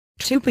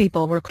2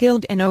 people were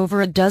killed and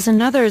over a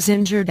dozen others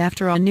injured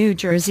after a New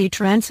Jersey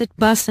Transit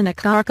bus and a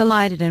car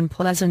collided in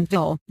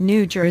Pleasantville,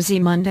 New Jersey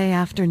Monday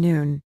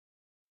afternoon.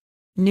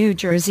 New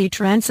Jersey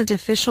Transit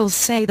officials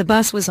say the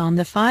bus was on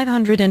the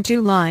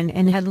 502 line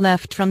and had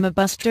left from a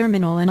bus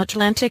terminal in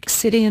Atlantic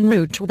City en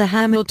route to the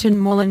Hamilton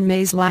Mall and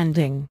Mays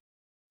Landing.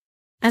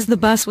 As the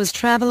bus was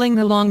traveling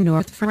along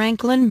North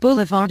Franklin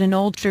Boulevard and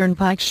Old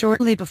Turnpike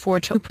shortly before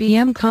 2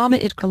 p.m.,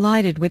 it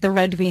collided with a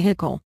red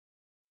vehicle.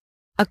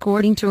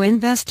 According to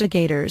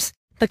investigators,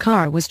 the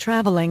car was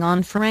traveling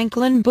on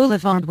Franklin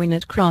Boulevard when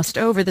it crossed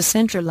over the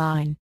center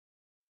line.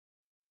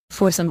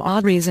 For some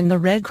odd reason the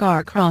red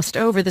car crossed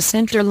over the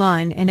center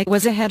line and it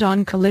was a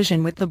head-on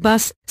collision with the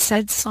bus,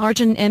 said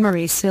Sergeant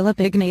Emery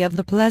Silipigny of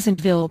the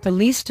Pleasantville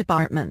Police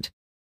Department.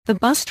 The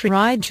bus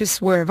tried to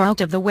swerve out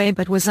of the way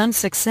but was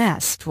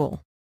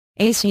unsuccessful.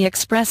 AC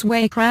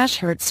Expressway crash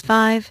hurts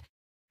 5.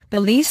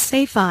 Police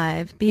say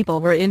 5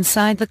 people were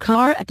inside the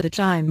car at the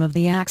time of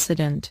the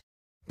accident.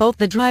 Both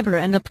the driver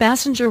and the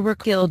passenger were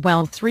killed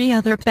while 3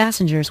 other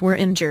passengers were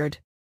injured.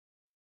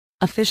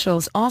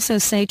 Officials also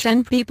say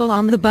 10 people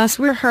on the bus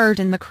were hurt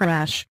in the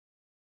crash.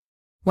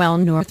 While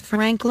North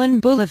Franklin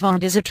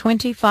Boulevard is a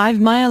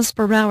 25 miles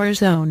per hour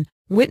zone,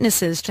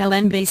 witnesses tell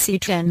NBC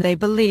 10 they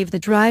believe the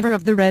driver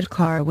of the red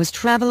car was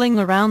traveling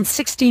around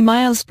 60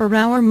 miles per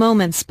hour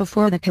moments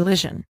before the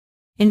collision.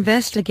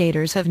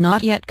 Investigators have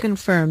not yet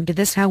confirmed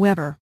this,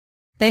 however.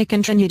 They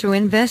continue to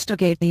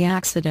investigate the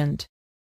accident.